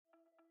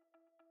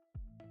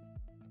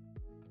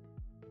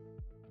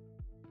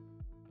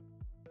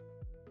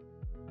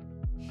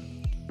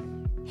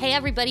Hey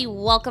everybody,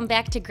 welcome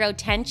back to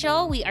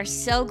Growtential. We are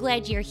so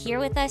glad you're here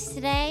with us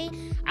today.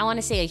 I want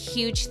to say a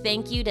huge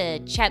thank you to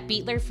Chet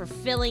Beatler for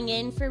filling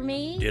in for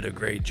me. Did a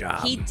great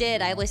job. He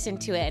did. I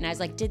listened to it and I was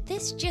like, did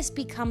this just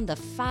become the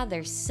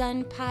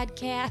father-son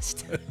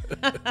podcast?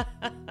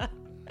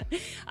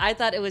 I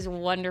thought it was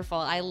wonderful.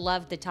 I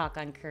love the talk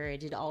on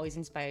courage. It always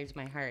inspires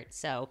my heart.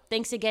 So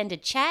thanks again to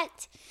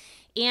Chet.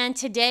 And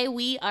today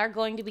we are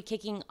going to be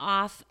kicking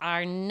off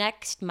our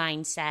next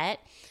mindset.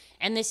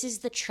 And this is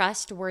the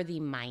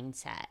trustworthy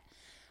mindset.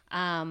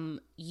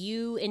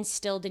 You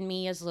instilled in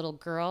me as a little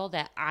girl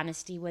that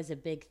honesty was a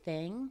big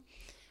thing.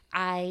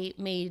 I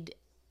made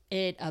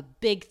it a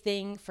big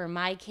thing for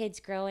my kids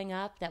growing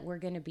up that we're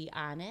going to be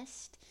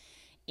honest.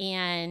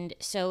 And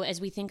so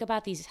as we think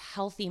about these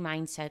healthy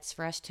mindsets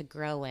for us to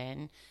grow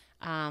in,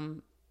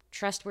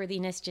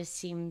 trustworthiness just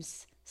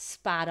seems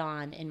spot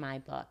on in my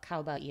book. How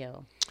about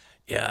you?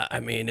 Yeah,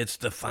 I mean, it's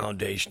the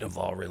foundation of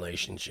all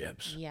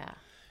relationships. Yeah.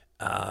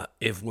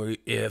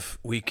 If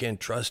we can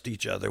trust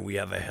each other, we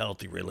have a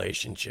healthy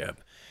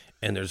relationship,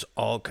 and there's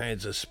all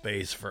kinds of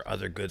space for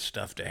other good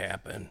stuff to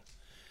happen.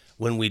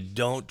 When we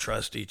don't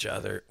trust each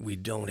other, we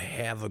don't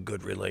have a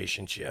good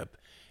relationship,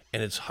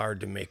 and it's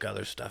hard to make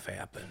other stuff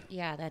happen.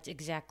 Yeah, that's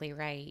exactly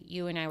right.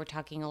 You and I were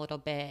talking a little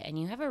bit, and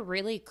you have a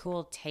really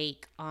cool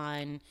take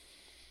on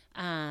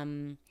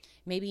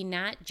maybe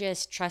not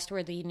just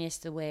trustworthiness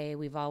the way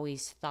we've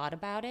always thought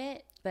about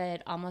it,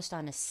 but almost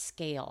on a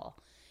scale.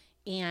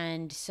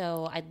 And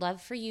so I'd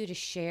love for you to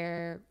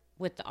share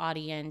with the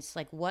audience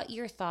like what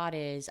your thought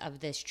is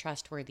of this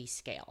trustworthy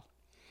scale.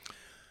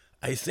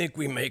 I think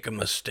we make a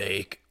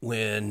mistake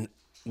when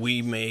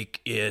we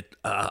make it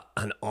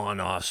an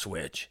on-off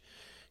switch.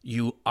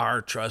 You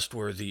are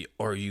trustworthy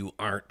or you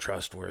aren't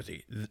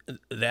trustworthy.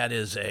 That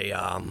is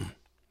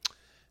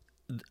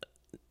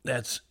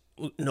that's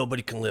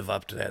nobody can live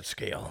up to that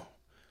scale,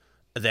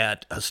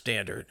 that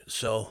standard.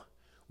 So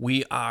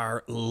we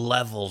are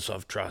levels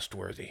of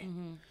trustworthy.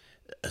 Mm-hmm.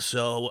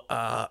 So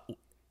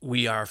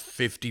we are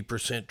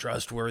 50%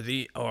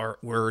 trustworthy or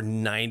we're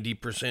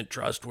 90%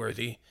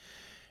 trustworthy.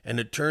 And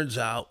it turns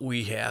out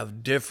we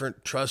have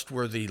different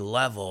trustworthy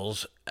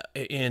levels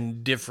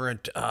in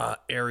different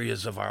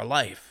areas of our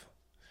life.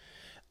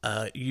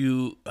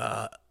 You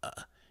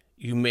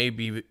may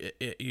be,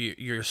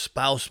 your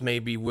spouse may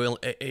be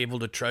able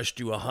to trust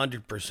you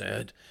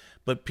 100%,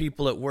 but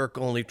people at work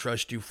only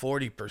trust you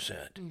 40%.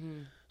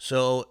 Mm-hmm.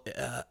 So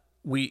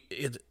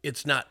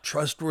it's not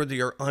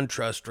trustworthy or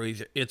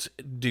untrustworthy. It's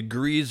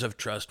degrees of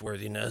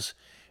trustworthiness,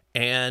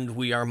 and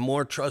we are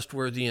more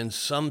trustworthy in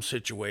some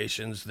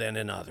situations than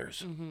in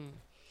others. Mm-hmm.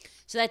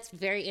 So that's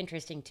very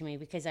interesting to me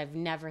because I've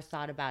never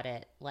thought about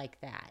it like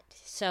that.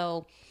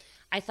 So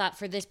I thought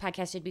for this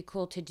podcast, it'd be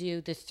cool to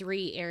do the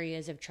 3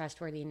 areas of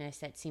trustworthiness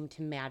that seem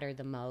to matter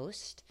the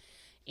most.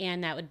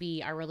 And that would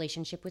be our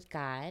relationship with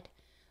God,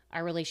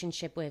 our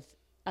relationship with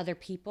other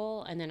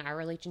people, and then our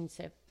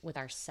relationship with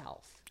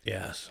ourselves.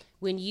 Yes.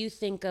 When you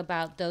think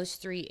about those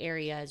 3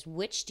 areas,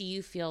 which do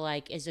you feel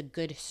like is a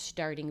good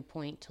starting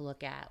point to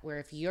look at? Where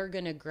if you're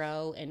going to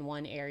grow in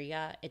one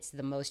area, it's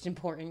the most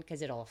important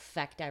because it'll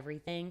affect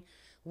everything.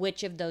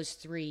 Which of those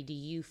 3 do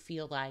you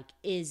feel like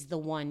is the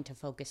one to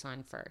focus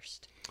on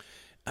first?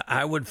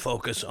 I would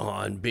focus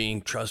on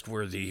being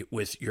trustworthy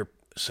with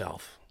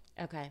yourself.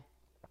 Okay.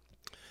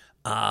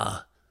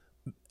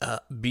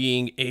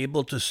 Being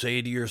able to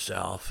say to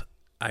yourself,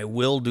 I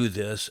will do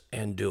this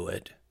and do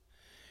it.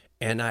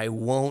 And I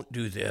won't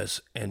do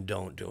this and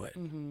don't do it.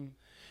 Mm-hmm.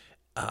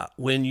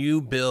 When you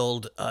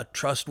build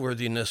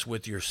trustworthiness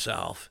with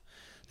yourself,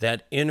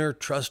 that inner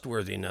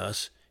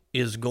trustworthiness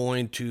is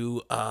going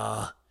to,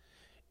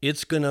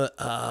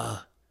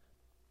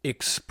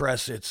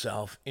 express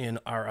itself in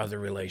our other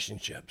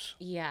relationships.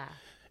 Yeah.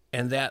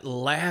 And that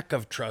lack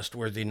of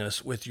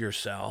trustworthiness with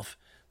yourself,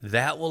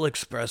 that will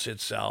express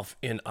itself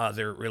in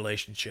other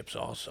relationships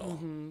also.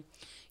 Mm-hmm.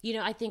 You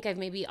know, I think I've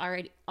maybe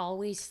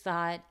always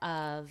thought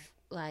of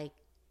like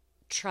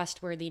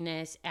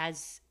trustworthiness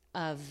as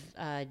of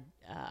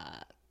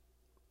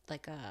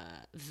like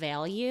a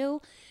value,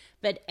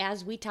 but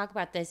as we talk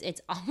about this,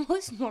 it's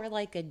almost more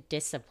like a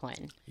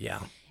discipline.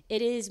 Yeah.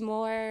 It is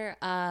more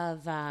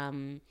of,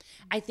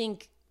 I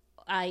think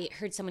I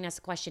heard someone ask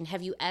the question,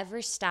 have you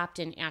ever stopped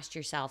and asked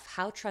yourself,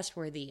 how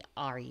trustworthy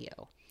are you?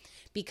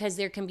 Because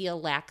there can be a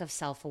lack of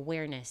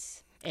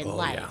self-awareness in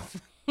life.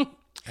 Yeah.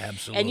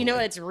 Absolutely. And you know,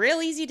 it's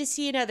real easy to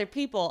see in other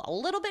people, a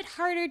little bit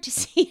harder to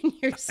see in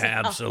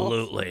yourself.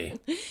 Absolutely.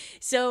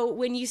 So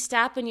when you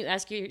stop and you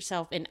ask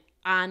yourself an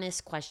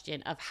honest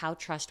question of how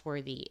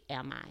trustworthy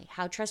am I?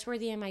 How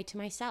trustworthy am I to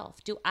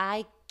myself? Do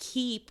I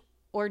keep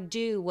or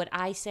do what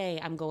I say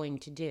I'm going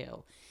to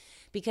do?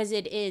 Because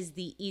it is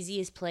the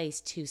easiest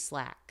place to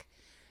slack.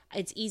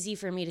 It's easy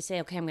for me to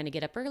say, okay, I'm going to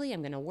get up early,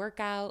 I'm going to work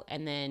out,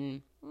 and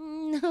then,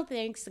 no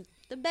thanks,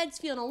 the bed's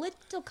feeling a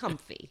little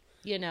comfy,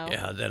 you know?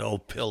 Yeah, that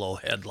old pillow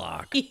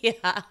headlock.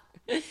 Yeah.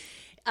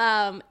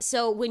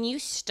 So when you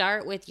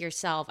start with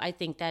yourself, I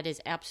think that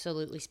is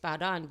absolutely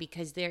spot on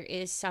because there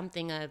is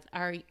something of,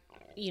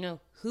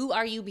 who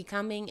are you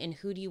becoming and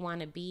who do you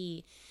want to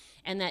be?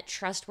 And that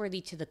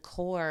trustworthy to the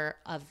core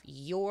of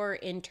your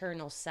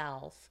internal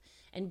self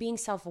and being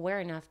self-aware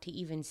enough to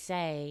even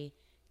say,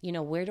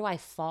 where do I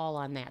fall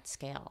on that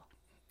scale?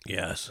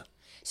 Yes.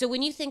 So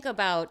when you think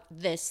about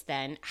this,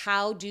 then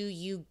how do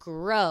you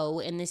grow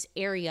in this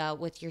area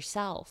with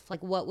yourself?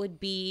 Like, what would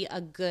be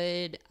a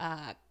good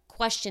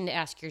question to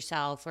ask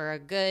yourself, or a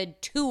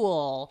good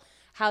tool?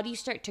 How do you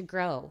start to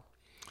grow?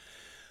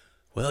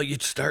 Well, you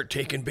start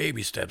taking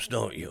baby steps,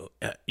 don't you?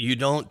 You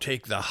don't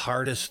take the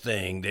hardest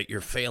thing that you're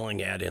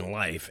failing at in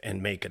life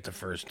and make it the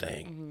first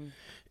thing.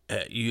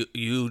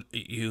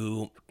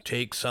 You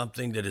take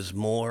something that is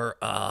more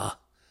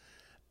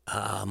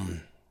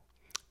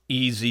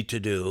easy to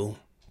do.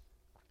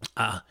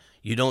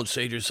 You don't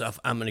say to yourself,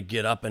 I'm going to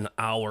get up an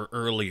hour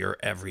earlier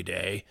every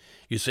day.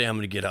 You say, I'm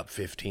going to get up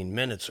 15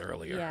 minutes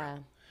earlier. Yeah.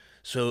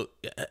 So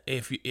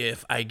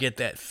if I get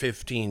that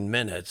 15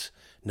 minutes,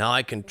 now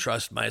I can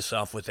trust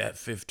myself with that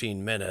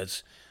 15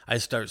 minutes. I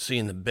start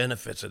seeing the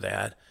benefits of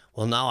that.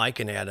 Well, now I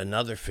can add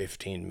another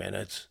 15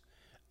 minutes.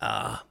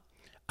 I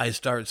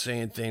start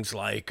saying things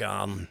like,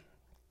 I'm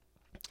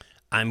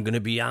going to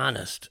be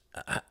honest.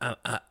 I'm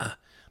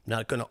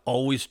not going to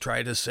always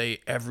try to say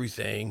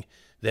everything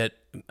that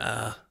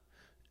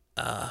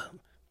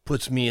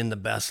puts me in the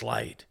best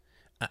light.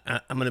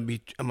 I'm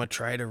gonna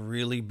try to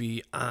really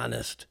be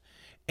honest,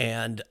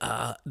 and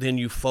then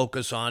you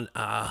focus on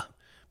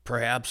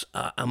perhaps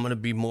I'm gonna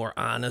be more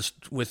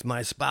honest with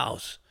my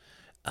spouse.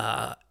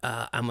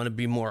 I'm gonna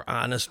be more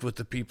honest with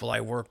the people I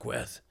work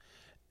with.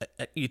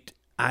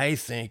 I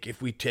think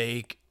if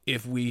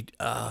we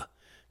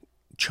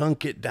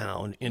chunk it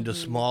down into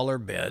smaller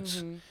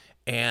bits.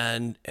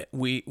 And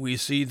we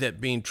see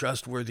that being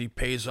trustworthy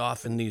pays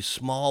off in these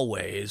small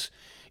ways.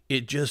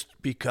 It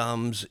just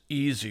becomes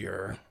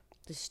easier.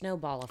 The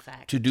snowball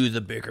effect. To do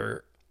the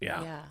bigger,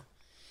 yeah. Yeah.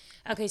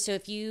 Okay, so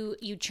if you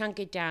chunk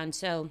it down,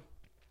 so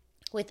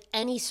with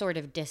any sort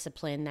of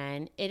discipline,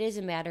 then it is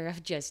a matter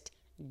of just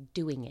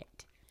doing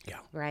it. Yeah.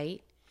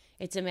 Right?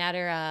 It's a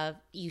matter of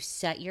you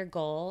set your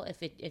goal.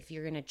 If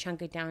you're going to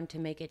chunk it down to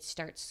make it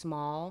start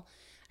small.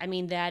 I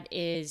mean, that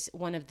is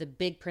one of the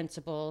big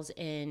principles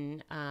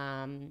in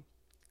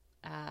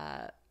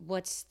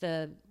what's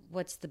the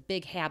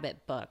big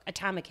habit book?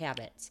 Atomic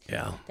Habits.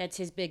 Yeah. That's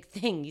his big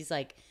thing. He's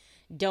like,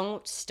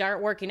 don't start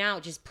working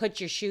out, just put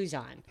your shoes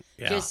on.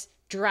 Yeah. Just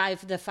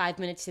drive the 5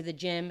 minutes to the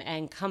gym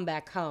and come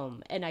back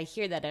home. And I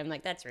hear that, and I'm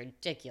like, that's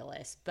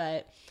ridiculous.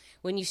 But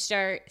when you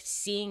start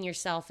seeing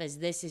yourself as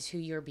this is who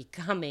you're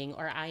becoming,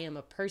 or I am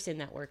a person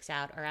that works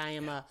out, or I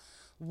am a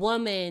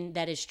woman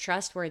that is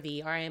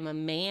trustworthy, or I am a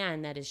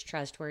man that is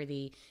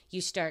trustworthy,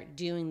 you start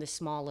doing the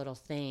small little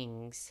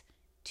things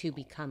to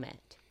become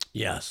it.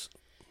 Yes.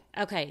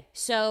 Okay,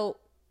 so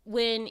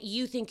when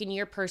you think in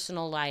your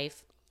personal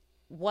life,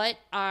 what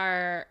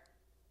are,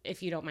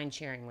 if you don't mind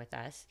sharing with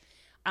us,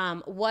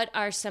 what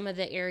are some of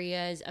the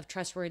areas of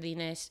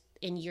trustworthiness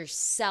in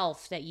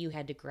yourself that you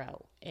had to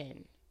grow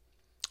in?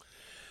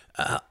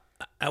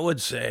 I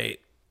would say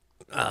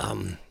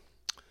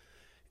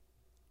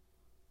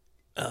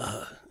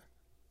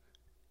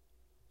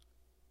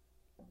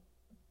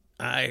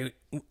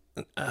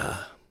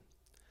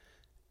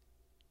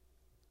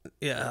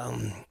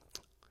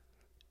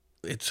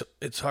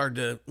it's hard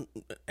to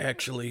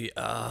actually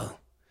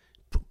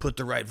put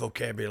the right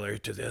vocabulary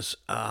to this.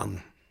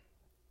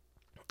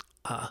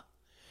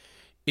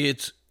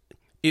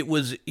 It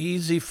was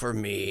easy for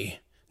me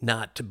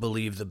not to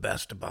believe the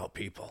best about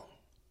people.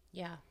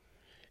 Yeah.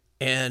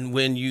 And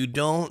when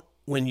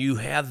you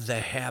have the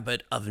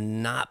habit of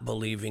not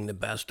believing the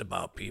best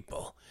about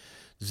people,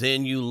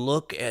 then you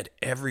look at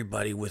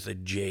everybody with a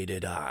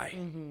jaded eye.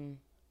 Mm-hmm.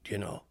 You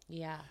know?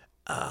 Yeah.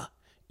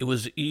 It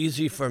was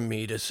easy for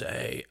me to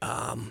say,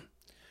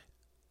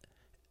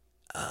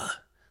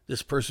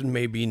 this person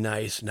may be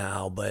nice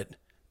now, but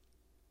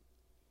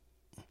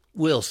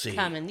we'll see.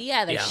 Coming.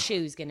 Yeah, the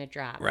shoe's going to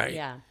drop. Right.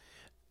 Yeah.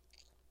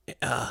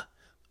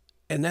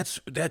 And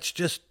that's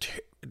just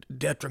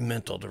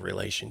detrimental to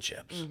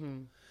relationships.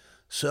 Mm-hmm.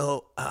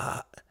 So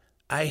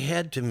I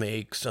had to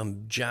make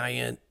some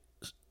giant,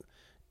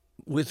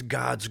 with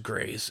God's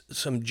grace,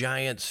 some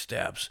giant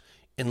steps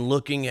in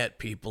looking at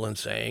people and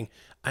saying,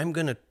 I'm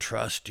going to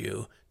trust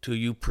you till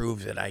you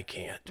prove that I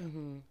can't.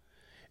 Mm-hmm.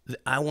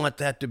 I want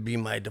that to be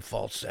my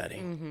default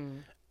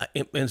setting.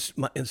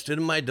 Mm-hmm. Instead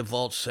of my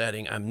default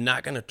setting, I'm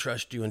not going to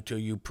trust you until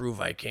you prove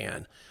I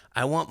can.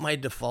 I want my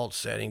default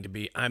setting to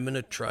be, I'm going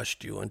to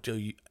trust you until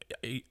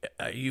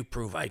you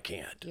prove I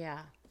can't. Yeah.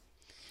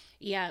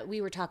 Yeah, we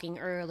were talking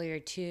earlier,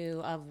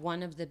 too, of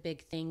one of the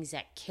big things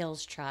that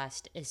kills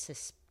trust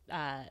is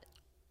why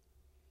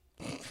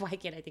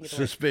can't I think of the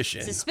Suspicion.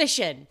 Word?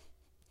 Suspicion.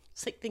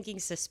 It's like thinking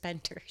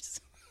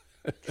suspenders.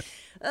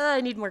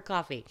 I need more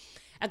coffee.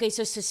 Okay,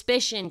 so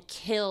suspicion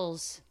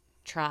kills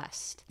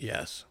trust.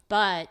 Yes.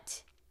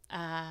 But,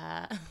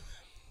 yeah,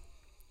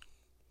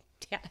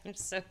 I'm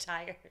so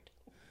tired.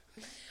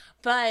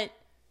 But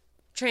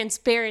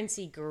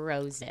Transparency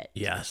grows it.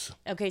 Yes.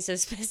 Okay, so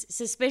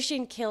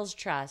suspicion kills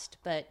trust,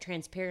 but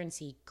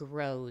transparency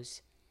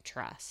grows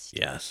trust.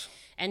 Yes.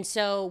 And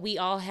so we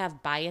all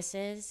have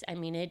biases. I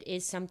mean, it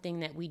is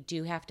something that we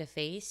do have to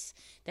face,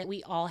 that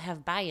we all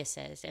have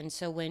biases. And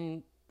so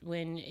when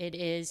it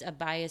is a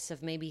bias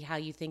of maybe how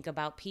you think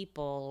about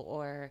people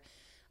or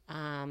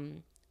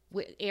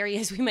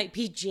areas we might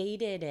be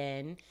jaded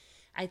in,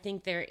 I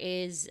think there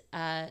is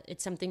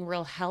it's something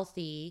real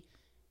healthy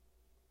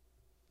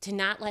to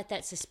not let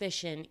that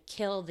suspicion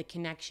kill the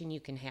connection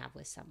you can have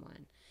with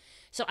someone.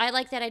 So I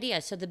like that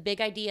idea. So the big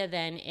idea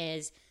then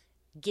is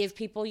give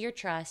people your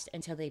trust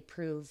until they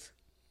prove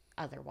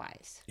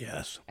otherwise.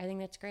 Yes. I think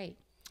that's great.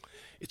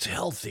 It's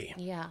healthy.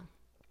 Yeah.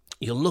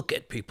 You look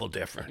at people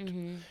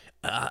different.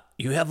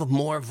 You have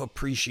more of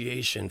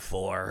appreciation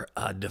for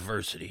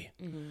diversity.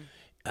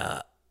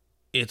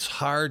 It's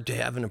hard to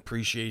have an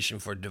appreciation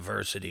for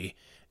diversity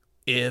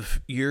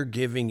if you're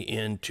giving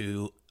in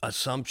to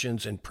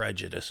assumptions and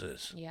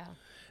prejudices. Yeah.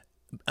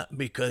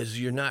 Because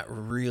you're not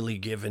really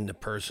giving the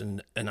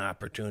person an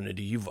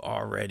opportunity. You've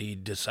already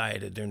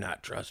decided they're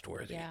not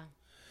trustworthy. Yeah.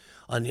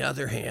 On the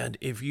other hand,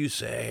 if you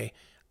say,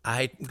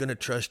 I'm going to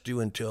trust you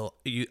until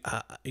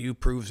you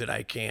prove that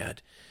I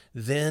can't,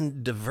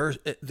 then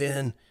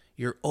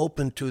you're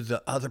open to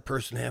the other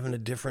person having a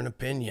different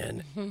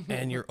opinion,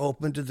 and you're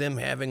open to them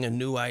having a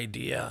new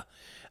idea.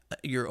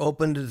 You're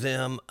open to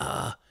them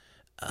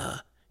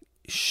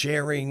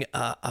sharing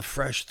a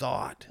fresh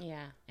thought.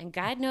 Yeah. And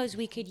God knows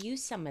we could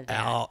use some of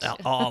that.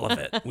 All of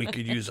it. We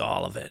could use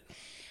all of it.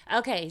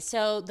 Okay,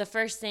 so the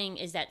first thing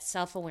is that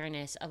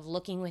self-awareness of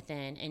looking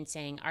within and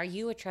saying, are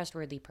you a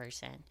trustworthy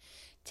person?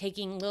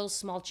 Taking little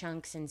small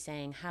chunks and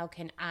saying, how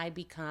can I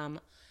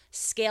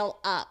scale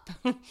up?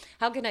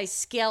 How can I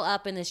scale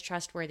up in this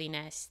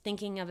trustworthiness?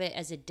 Thinking of it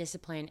as a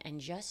discipline and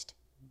just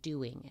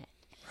doing it.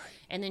 Right.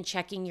 And then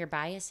checking your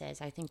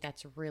biases. I think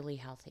that's really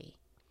healthy.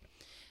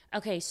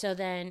 Okay, so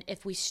then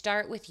if we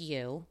start with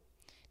you,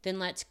 then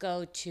let's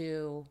go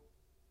to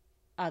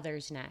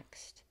others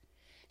next.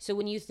 So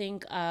when you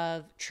think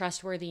of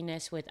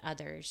trustworthiness with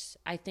others,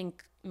 I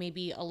think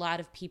maybe a lot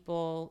of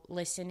people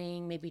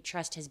listening, maybe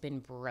trust has been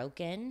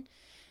broken.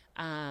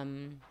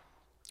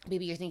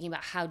 Maybe you're thinking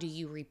about how do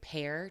you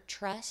repair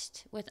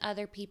trust with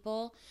other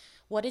people?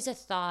 What is a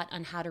thought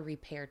on how to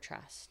repair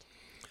trust?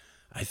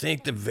 I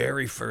think the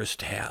very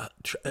first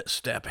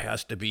step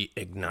has to be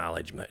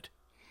acknowledgement.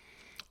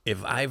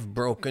 If I've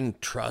broken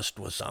trust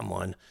with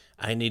someone,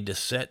 I need to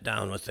sit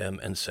down with them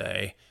and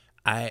say,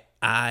 I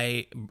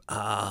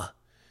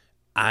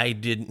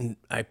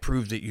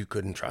proved that you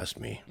couldn't trust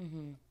me.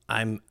 Mm-hmm.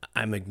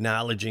 I'm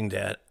acknowledging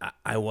that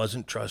I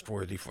wasn't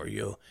trustworthy for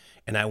you,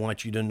 and I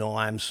want you to know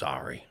I'm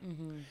sorry.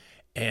 Mm-hmm.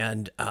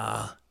 And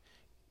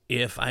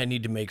if I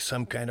need to make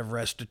some kind of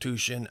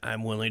restitution,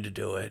 I'm willing to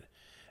do it.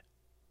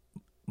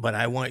 But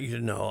I want you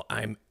to know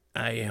I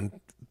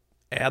am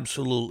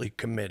absolutely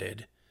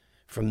committed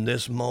from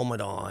this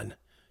moment on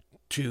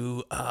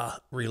to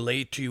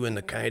relate to you in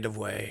the kind of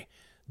way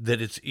that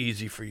it's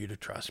easy for you to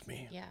trust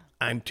me. Yeah.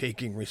 I'm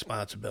taking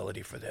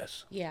responsibility for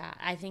this. Yeah,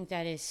 I think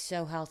that is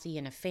so healthy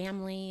in a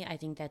family. I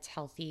think that's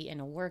healthy in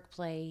a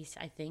workplace.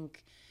 I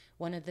think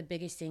one of the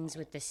biggest things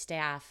with the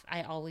staff,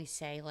 I always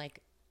say, like,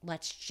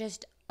 let's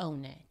just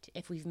own it.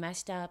 If we've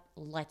messed up,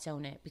 let's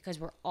own it, because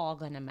we're all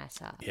going to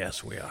mess up.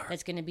 Yes, we are.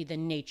 That's going to be the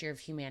nature of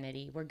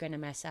humanity. We're going to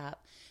mess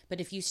up. But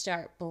if you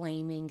start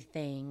blaming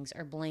things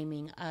or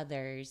blaming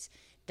others,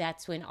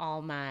 that's when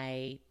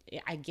I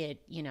get,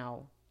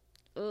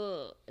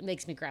 it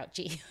makes me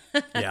grouchy.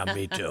 Yeah,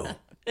 me too.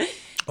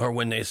 Or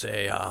when they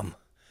say,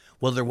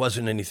 well, there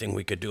wasn't anything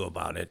we could do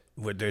about it.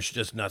 There's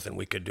just nothing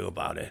we could do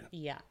about it.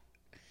 Yeah.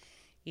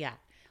 Yeah.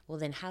 Well,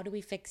 then how do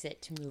we fix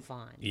it to move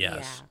on?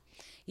 Yes.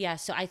 Yeah.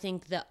 So I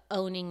think the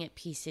owning it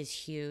piece is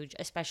huge,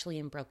 especially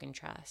in broken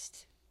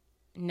trust.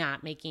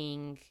 Not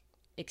making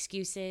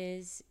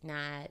excuses,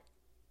 not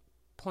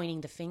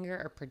pointing the finger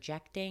or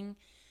projecting,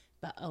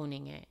 but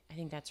owning it. I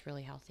think that's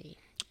really healthy.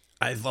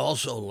 I've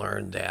also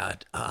learned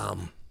that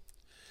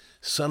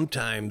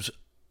sometimes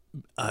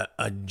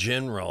a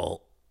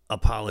general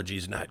apology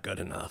is not good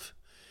enough,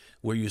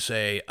 where you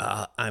say,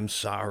 I'm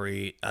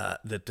sorry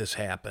that this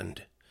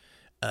happened.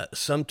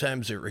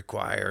 Sometimes it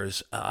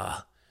requires,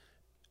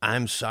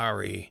 I'm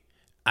sorry,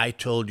 I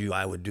told you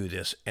I would do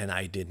this and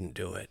I didn't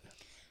do it.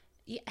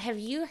 Have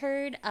you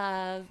heard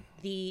of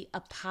the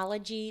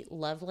apology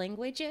love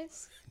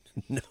languages?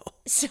 No.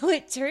 So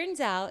it turns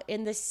out,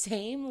 in the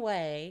same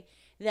way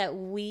that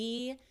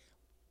we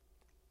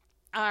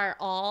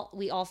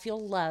all feel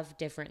love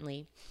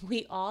differently,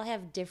 we all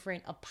have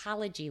different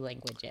apology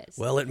languages.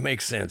 Well, it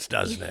makes sense,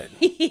 doesn't it?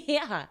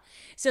 Yeah.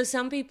 So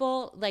some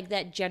people, like,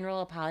 that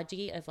general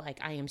apology of, like,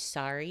 I am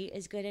sorry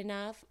is good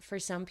enough. For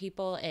some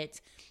people,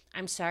 it's,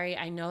 I'm sorry,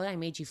 I know I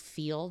made you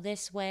feel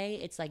this way.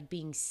 It's like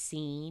being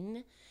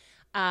seen.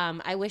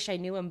 I wish I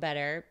knew them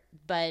better,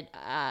 but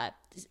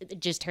it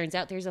just turns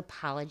out there's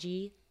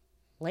apology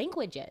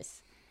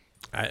languages.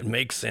 It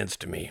makes sense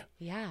to me.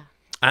 Yeah.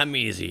 I'm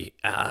easy.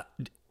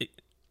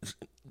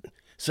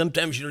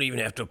 Sometimes you don't even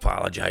have to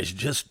apologize.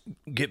 Just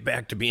get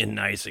back to being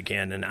nice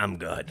again, and I'm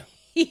good.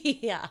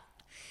 Yeah.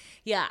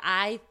 Yeah,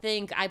 I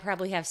think I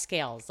probably have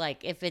scales.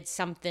 Like if it's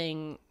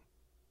something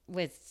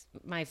with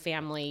my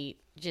family,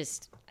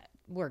 just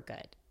we're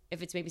good.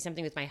 If it's maybe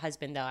something with my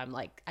husband, though, I'm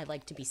like, I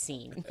like to be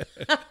seen.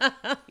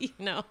 You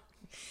know,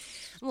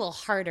 I'm a little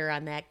harder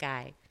on that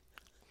guy.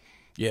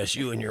 Yes,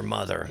 you and your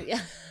mother.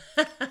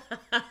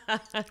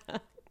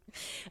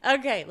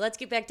 Okay, let's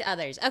get back to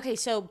others. Okay,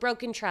 so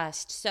broken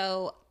trust.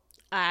 So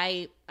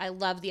I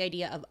love the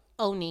idea of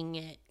owning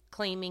it,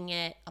 claiming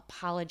it,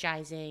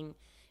 apologizing,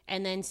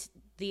 and then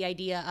the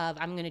idea of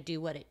I'm going to do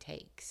what it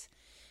takes.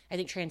 I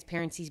think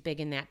transparency is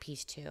big in that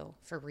piece too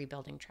for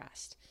rebuilding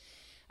trust.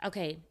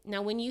 Okay,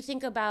 now when you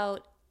think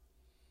about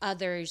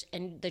others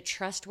and the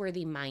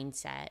trustworthy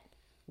mindset,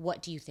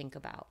 what do you think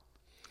about?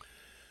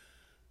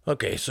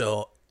 Okay,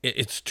 so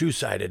it's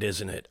two-sided,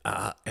 isn't it?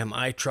 Am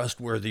I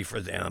trustworthy for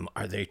them?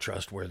 Are they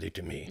trustworthy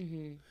to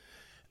me?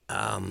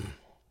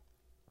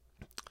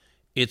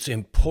 It's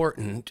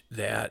important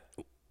that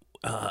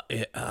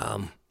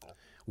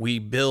we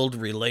build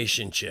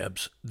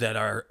relationships that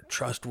are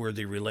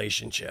trustworthy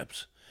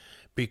relationships,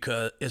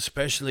 because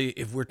especially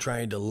if we're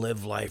trying to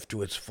live life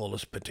to its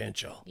fullest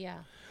potential.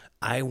 Yeah.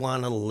 I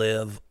want to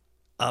live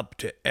up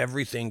to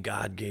everything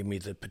God gave me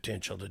the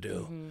potential to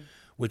do,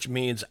 which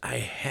means I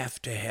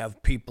have to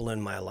have people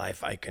in my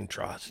life I can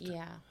trust.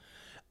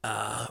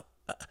 Yeah.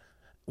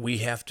 We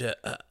have to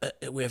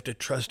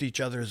trust each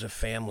other as a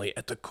family.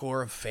 At the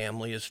core of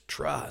family is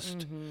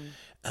trust.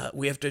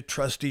 We have to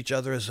trust each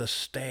other as a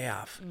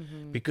staff,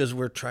 because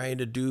we're trying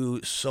to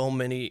do so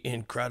many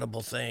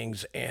incredible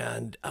things,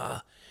 and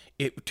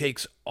it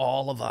takes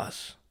all of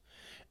us.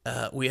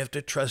 We have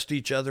to trust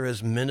each other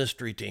as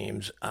ministry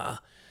teams,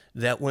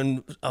 that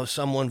when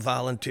someone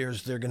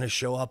volunteers, they're going to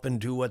show up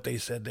and do what they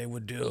said they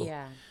would do.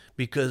 Yeah.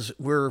 Because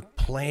we're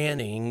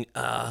planning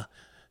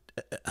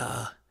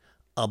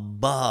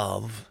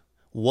above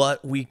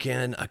what we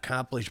can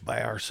accomplish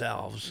by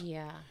ourselves.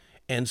 Yeah.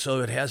 And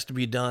so it has to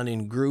be done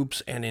in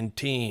groups and in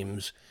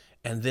teams.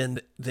 And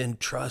then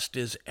trust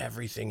is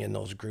everything in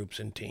those groups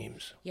and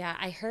teams. Yeah,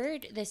 I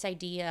heard this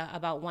idea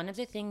about one of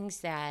the things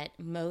that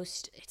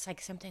it's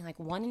like something like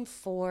 1 in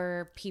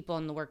 4 people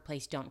in the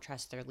workplace don't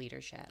trust their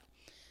leadership.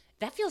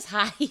 That feels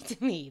high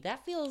to me.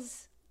 That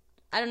feels,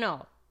 I don't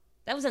know,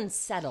 that was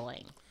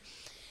unsettling.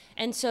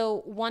 And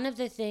so one of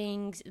the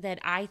things that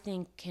I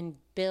think can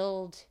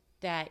build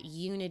that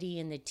unity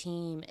in the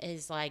team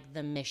is like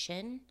the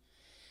mission.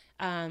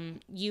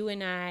 You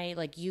and I,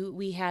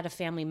 we had a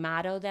family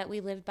motto that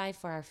we lived by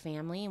for our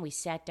family, and we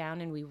sat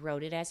down and we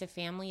wrote it as a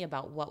family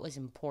about what was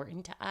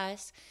important to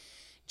us.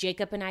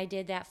 Jacob and I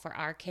did that for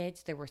our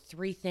kids. There were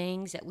 3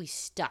 things that we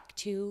stuck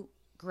to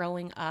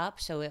growing up.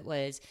 So it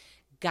was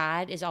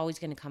God is always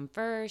going to come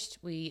first.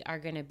 We are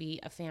going to be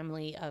a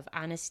family of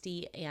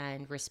honesty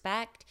and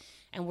respect,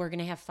 and we're going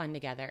to have fun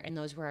together. And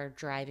those were our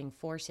driving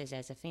forces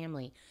as a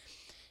family.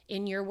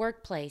 In your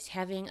workplace,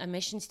 having a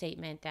mission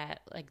statement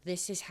that like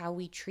this is how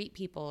we treat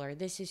people or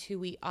this is who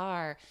we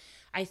are.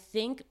 I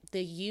think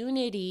the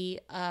unity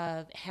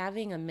of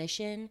having a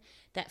mission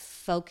that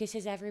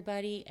focuses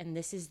everybody, and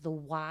this is the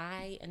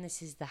why and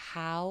this is the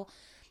how.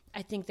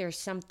 I think there's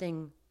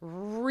something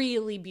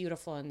really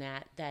beautiful in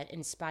that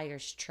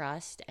inspires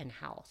trust and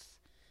health.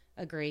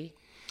 Agree?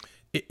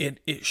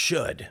 It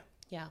should.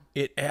 Yeah.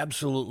 It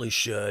absolutely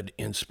should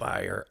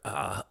inspire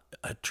a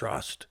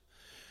trust.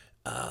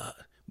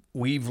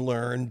 We've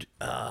learned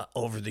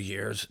over the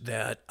years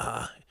that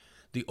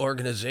the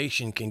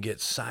organization can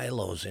get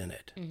silos in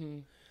it,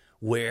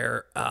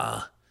 where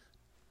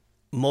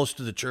most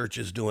of the church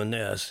is doing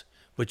this,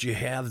 but you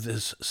have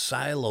this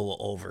silo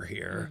over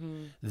here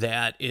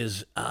that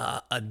is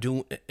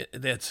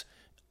that's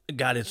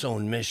got its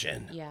own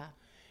mission, Yeah.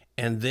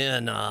 and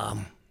then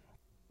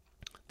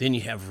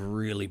you have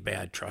really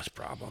bad trust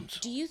problems.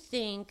 Do you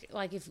think,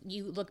 like, if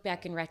you look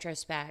back in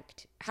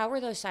retrospect, how were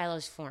those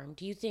silos formed?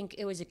 Do you think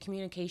it was a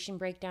communication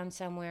breakdown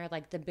somewhere,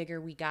 like the bigger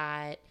we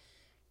got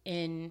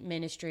in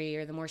ministry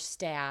or the more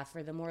staff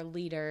or the more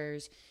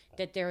leaders,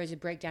 that there was a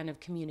breakdown of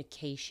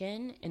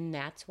communication and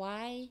that's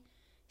why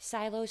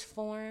silos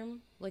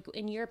form? Like,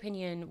 in your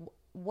opinion,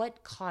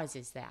 what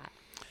causes that?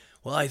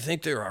 Well, I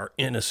think there are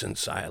innocent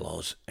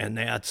silos, and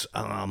that's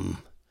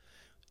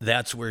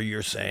where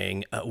you're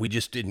saying we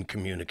just didn't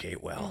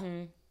communicate well.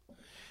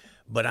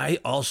 But I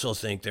also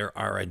think there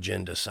are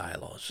agenda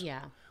silos.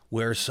 Yeah.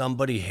 Where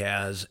somebody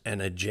has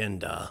an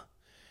agenda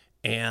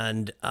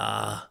and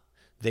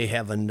they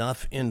have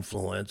enough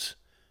influence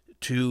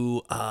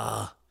to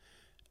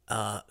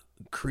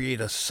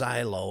create a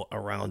silo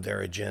around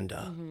their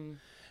agenda.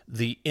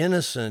 The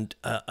innocent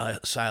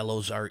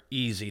silos are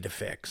easy to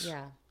fix.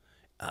 Yeah.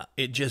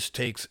 It just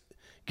takes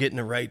getting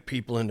the right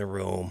people in the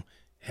room,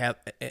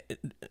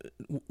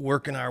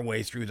 working our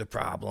way through the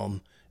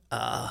problem,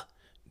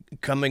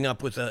 coming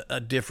up with a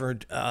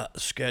different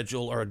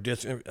schedule or a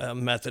different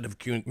method of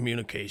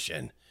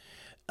communication.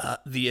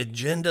 The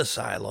agenda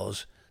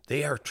silos,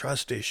 they are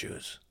trust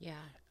issues.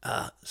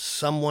 Yeah.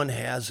 Someone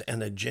has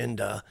an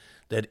agenda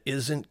that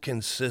isn't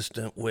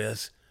consistent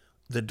with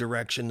the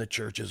direction the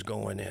church is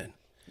going in.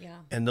 Yeah.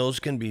 And those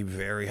can be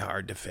very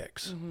hard to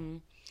fix.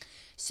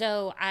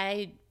 So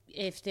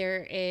if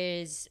there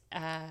is,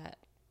 a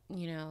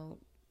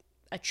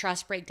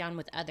trust breakdown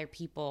with other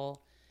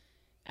people,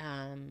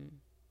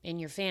 in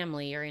your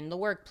family or in the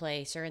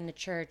workplace or in the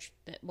church,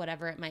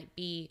 whatever it might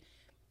be,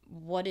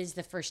 what is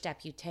the first step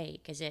you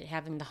take? Is it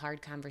having the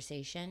hard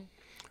conversation?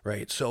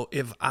 Right. So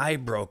if I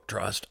broke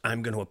trust,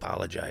 I'm going to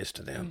apologize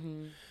to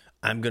them.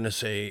 I'm going to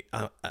say,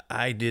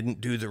 I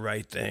didn't do the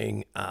right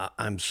thing.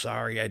 I'm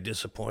sorry I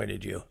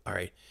disappointed you. All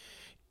right.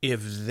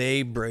 If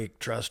they break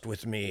trust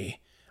with me,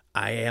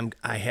 I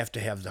have to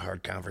have the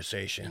hard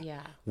conversation.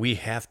 Yeah. We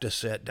have to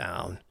sit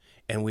down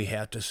and we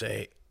have to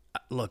say,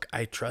 look,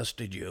 I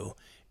trusted you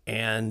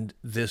and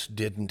this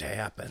didn't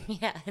happen.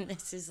 Yeah. And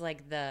this is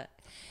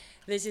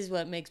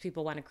what makes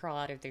people want to crawl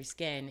out of their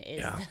skin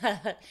is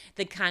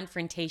the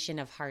confrontation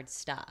of hard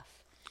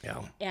stuff.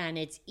 Yeah. And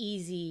it's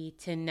easy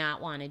to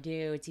not want to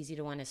do. It's easy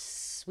to want to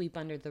sweep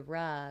under the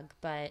rug,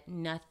 but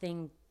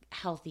nothing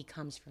healthy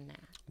comes from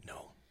that.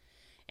 No.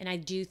 And I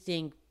do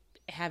think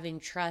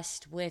having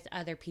trust with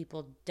other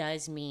people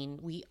does mean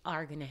we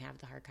are going to have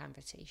the hard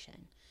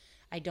conversation.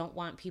 I don't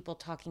want people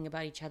talking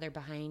about each other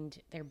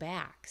behind their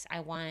backs. I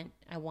want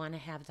to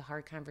have the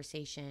hard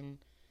conversation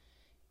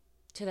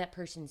to that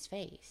person's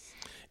face.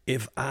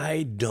 If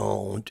I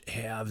don't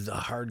have the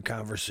hard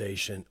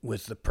conversation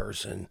with the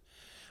person,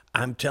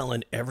 I'm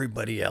telling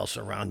everybody else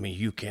around me,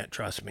 you can't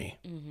trust me.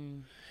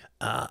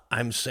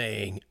 I'm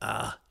saying,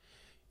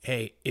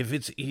 hey, if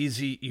it's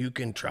easy, you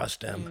can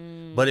trust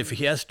him. But if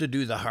he has to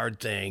do the hard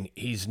thing,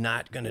 he's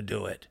not going to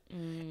do it.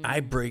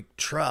 I break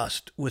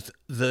trust with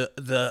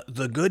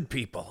the good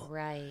people.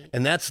 Right.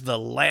 And that's the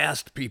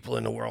last people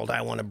in the world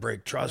I want to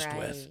break trust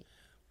with.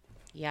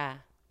 Yeah.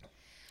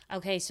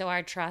 Okay, so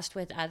our trust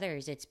with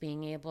others, it's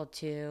being able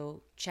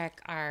to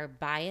check our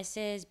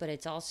biases, but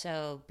it's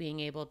also being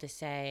able to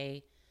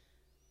say,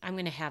 I'm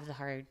going to have the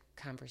hard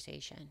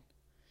conversation.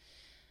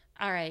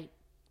 All right.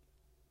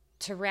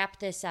 To wrap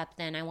this up,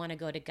 then, I want to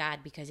go to God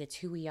because it's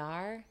who we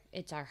are.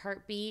 It's our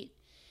heartbeat.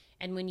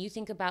 And when you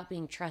think about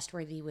being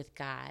trustworthy with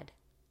God,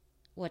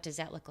 what does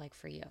that look like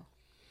for you?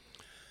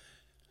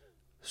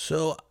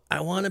 So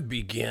I want to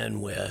begin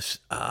with,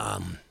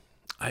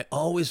 I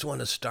always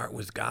want to start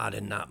with God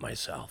and not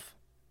myself.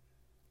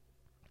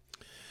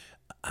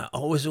 I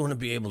always want to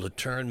be able to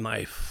turn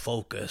my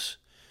focus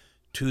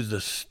to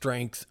the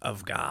strength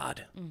of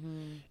God.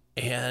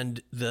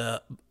 And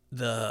the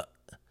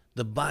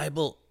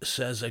Bible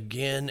says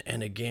again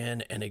and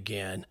again and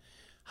again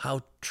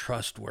how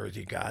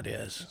trustworthy God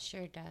is. It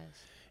sure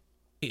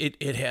does.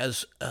 It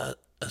has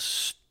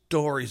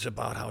stories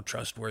about how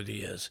trustworthy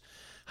he is,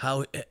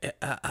 how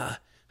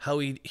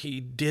he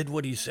did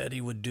what he said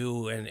he would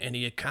do, and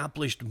he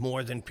accomplished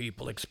more than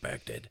people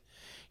expected.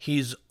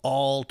 He's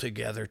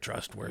altogether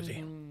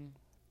trustworthy.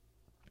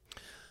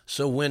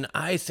 So when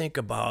I think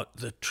about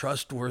the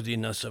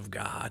trustworthiness of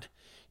God,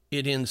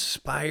 it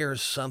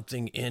inspires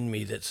something in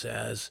me that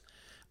says,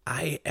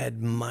 I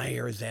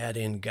admire that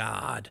in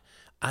God.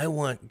 I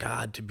want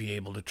God to be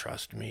able to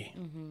trust me.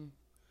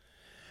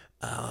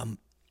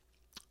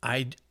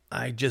 I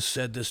just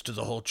said this to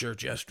the whole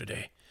church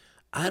yesterday.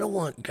 I don't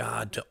want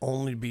God to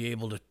only be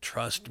able to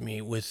trust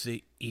me with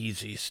the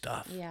easy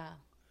stuff. Yeah.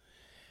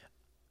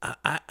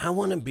 I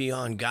want to be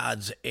on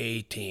God's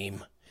A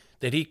team,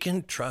 that he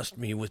can trust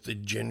me with the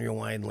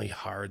genuinely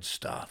hard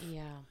stuff.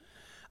 Yeah.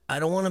 I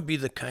don't want to be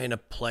the kind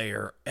of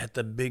player at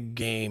the big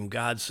game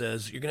God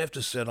says, you're going to have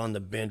to sit on the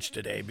bench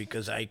today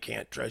because I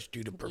can't trust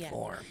you to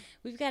perform. Yeah.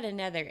 We've got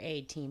another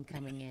A team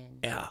coming in.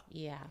 Yeah.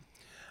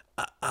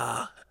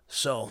 Yeah.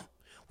 So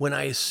when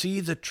I see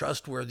the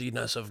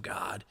trustworthiness of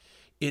God,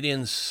 it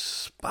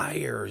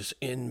inspires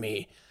in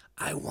me,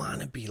 I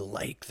want to be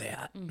like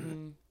that.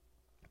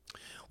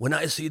 When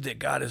I see that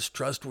God is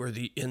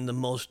trustworthy in the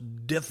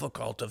most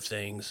difficult of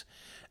things,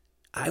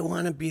 I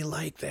want to be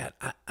like that.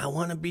 I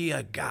want to be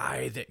a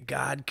guy that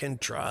God can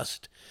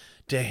trust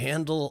to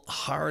handle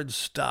hard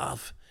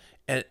stuff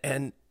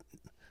and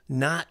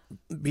not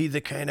be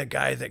the kind of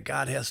guy that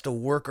God has to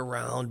work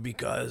around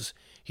because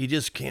he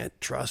just can't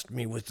trust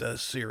me with the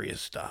serious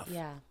stuff.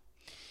 Yeah.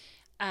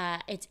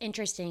 It's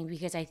interesting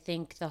because I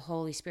think the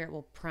Holy Spirit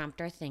will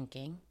prompt our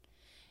thinking.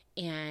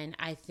 And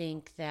I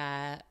think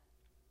that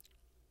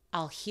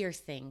I'll hear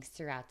things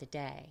throughout the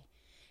day.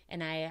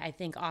 And I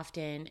think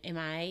often, am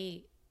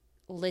I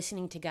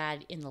listening to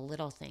God in the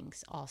little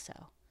things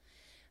also?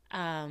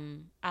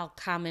 I'll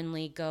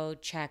commonly go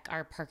check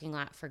our parking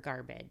lot for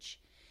garbage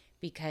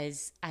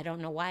because I don't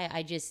know why.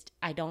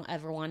 I don't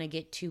ever want to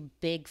get too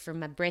big for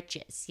my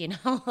britches,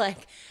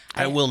 like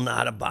I will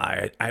not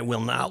abide. I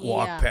will not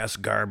walk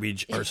past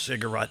garbage or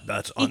cigarette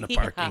butts on the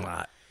parking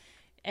lot.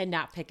 and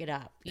not pick it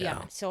up. Yeah.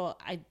 Yeah. So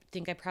I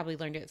think I probably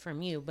learned it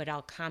from you, but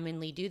I'll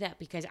commonly do that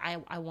because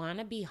I want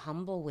to be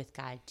humble with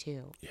God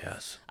too.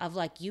 Yes. Of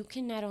like, you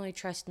can not only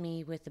trust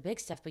me with the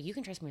big stuff, but you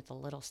can trust me with the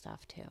little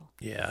stuff too.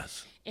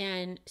 Yes.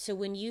 And so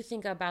when you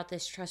think about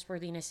this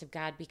trustworthiness of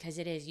God, because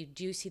it is, you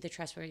do see the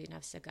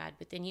trustworthiness of God,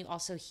 but then you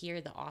also hear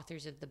the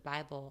authors of the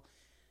Bible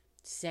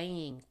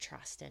saying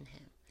trust in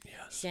him.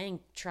 Yes.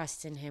 Saying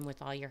trust in him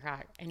with all your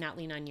heart and not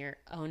lean on your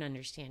own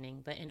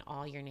understanding, but in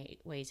all your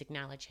ways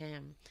acknowledge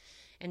him.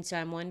 And so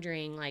I'm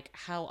wondering, like,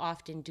 how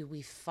often do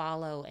we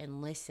follow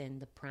and listen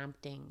the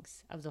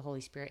promptings of the Holy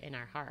Spirit in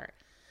our heart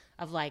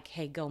of like,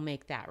 hey, go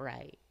make that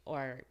right,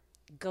 or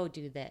go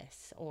do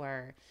this,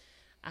 or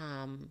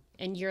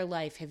in your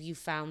life, have you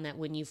found that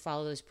when you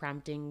follow those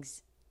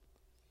promptings,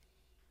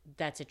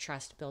 that's a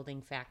trust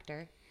building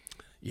factor?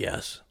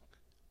 Yes.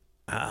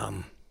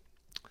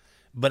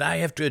 But I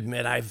have to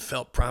admit, I've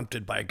felt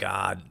prompted by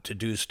God to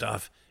do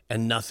stuff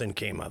and nothing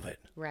came of it.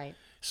 Right.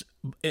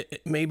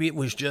 Maybe it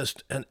was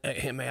just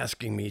him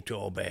asking me to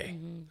obey.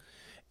 Mm-hmm.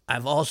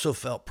 I've also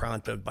felt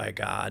prompted by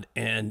God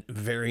and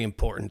very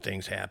important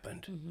things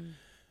happened. Mm-hmm.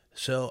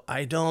 So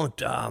I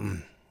don't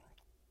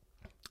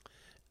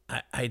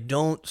I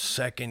don't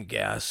second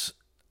guess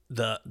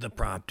the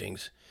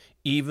promptings,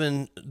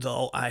 even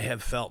though I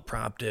have felt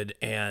prompted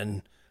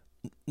and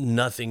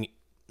nothing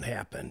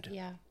happened.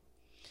 Yeah.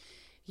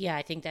 Yeah,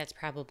 I think that's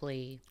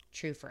probably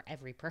true for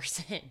every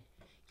person.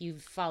 You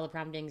follow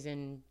promptings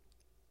and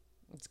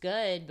it's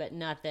good, but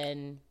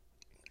nothing.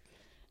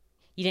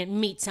 You didn't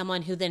meet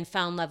someone who then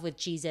fell in love with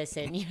Jesus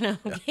and,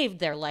 gave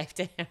their life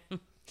to him.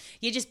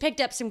 You just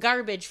picked up some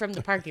garbage from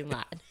the parking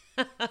lot.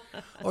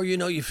 Or,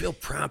 you feel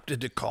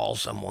prompted to call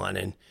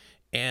someone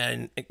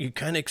and you're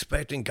kind of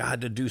expecting God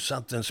to do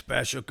something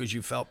special because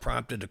you felt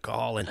prompted to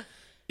call and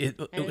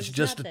it was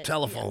just a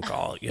telephone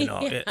call,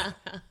 Yeah.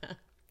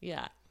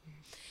 Yeah.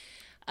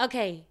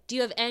 Okay. Do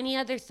you have any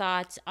other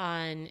thoughts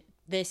on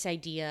this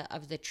idea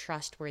of the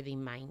trustworthy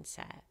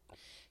mindset?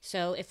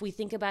 So if we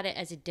think about it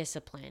as a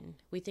discipline,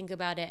 we think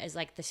about it as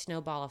like the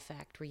snowball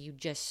effect where you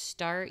just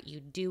start, you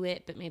do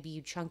it, but maybe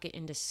you chunk it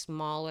into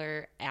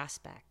smaller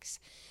aspects,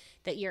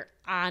 that you're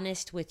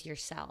honest with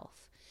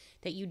yourself,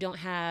 that you don't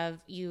have,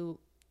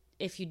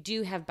 if you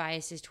do have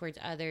biases towards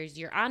others,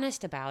 you're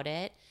honest about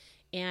it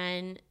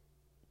and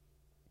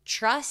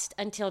trust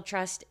until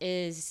trust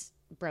is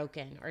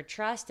broken, or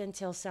trust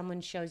until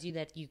someone shows you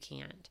that you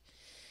can't.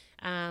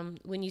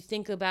 When you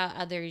think about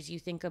others, you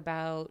think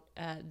about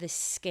the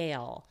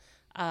scale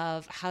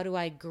of how do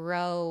I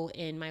grow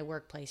in my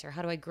workplace, or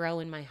how do I grow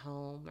in my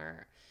home,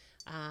 or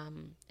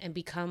and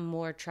become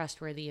more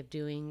trustworthy of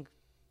doing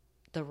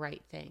the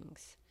right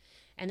things.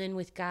 And then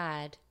with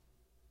God,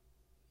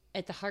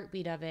 at the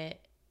heartbeat of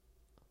it,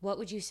 what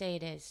would you say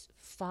it is?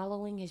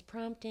 Following his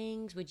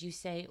promptings? Would you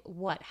say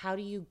what? How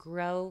do you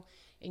grow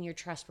in your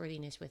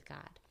trustworthiness with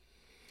God?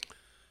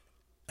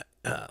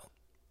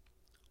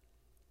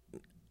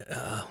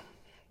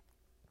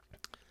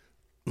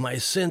 My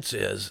sense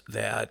is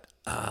that,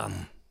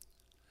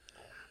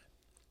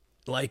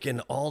 like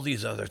in all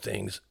these other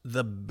things,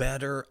 the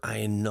better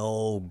I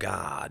know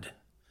God,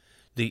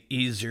 the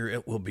easier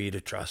it will be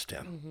to trust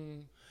him. Mm-hmm.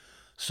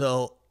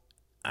 So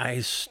I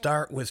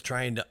start with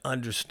trying to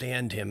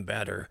understand him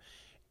better,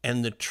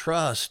 and the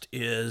trust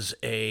is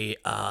a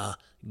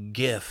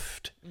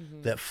gift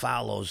mm-hmm. that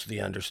follows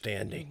the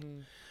understanding. Mm-hmm.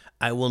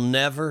 I will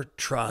never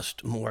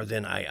trust more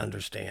than I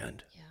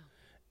understand.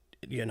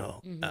 Yeah.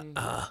 Mm-hmm.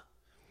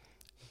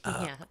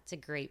 Yeah, that's a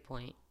great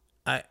point.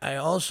 I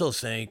also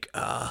think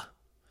I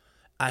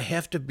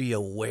have to be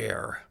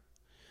aware.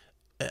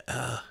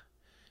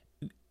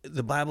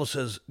 The Bible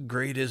says,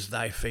 great is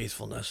thy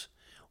faithfulness.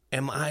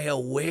 Am I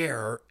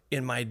aware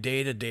in my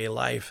day-to-day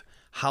life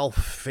how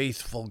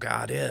faithful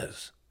God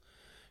is?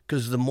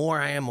 Because the more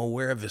I am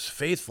aware of his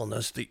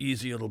faithfulness, the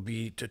easier it'll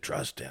be to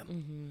trust him.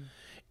 Mm-hmm.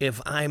 If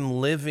I'm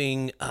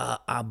living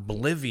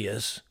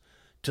oblivious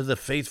to the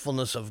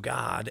faithfulness of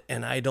God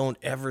and I don't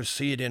ever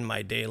see it in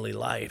my daily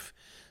life,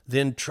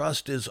 then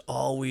trust is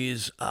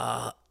always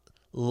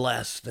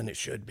less than it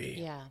should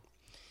be. Yeah.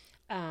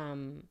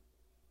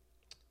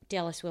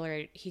 Dallas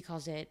Willard, he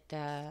calls it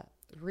the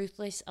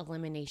ruthless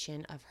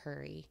elimination of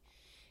hurry.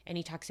 And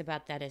he talks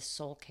about that as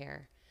soul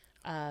care.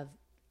 Of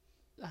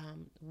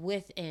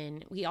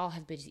within, we all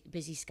have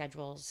busy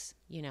schedules,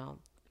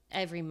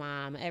 every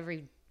mom,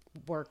 every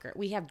worker,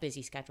 we have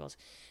busy schedules.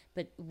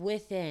 But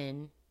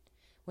within,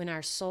 when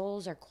our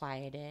souls are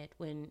quieted,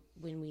 when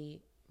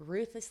we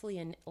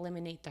ruthlessly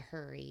eliminate the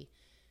hurry,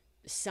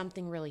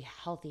 something really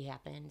healthy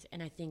happens.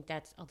 And I think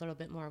that's a little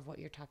bit more of what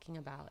you're talking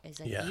about, is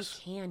that you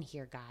can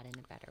hear God in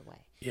a better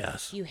way.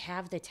 Yes. You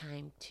have the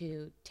time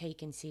to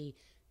take and see,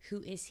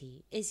 who is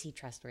he? Is he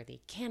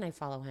trustworthy? Can I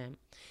follow him?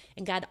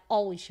 And God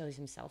always shows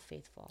himself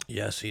faithful.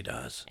 Yes, he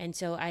does. And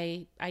so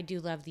I do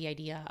love the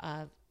idea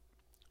of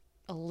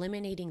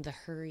eliminating the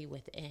hurry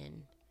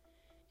within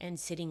and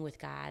sitting with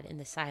God in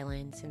the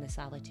silence and the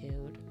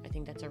solitude. I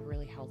think that's a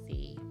really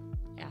healthy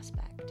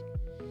aspect.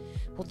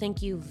 Well,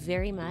 thank you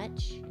very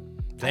much.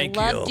 Thank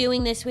you. I love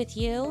doing this with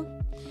you.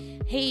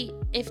 Hey,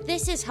 if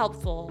this is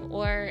helpful,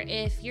 or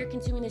if you're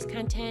consuming this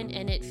content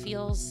and it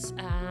feels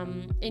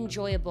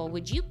enjoyable,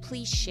 would you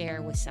please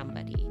share with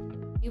somebody?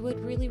 We would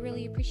really,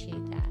 really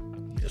appreciate that.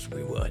 Yes,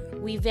 we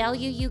would. We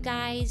value you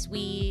guys.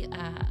 We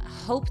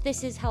hope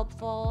this is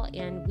helpful,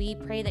 and we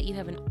pray that you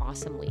have an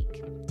awesome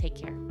week. Take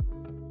care.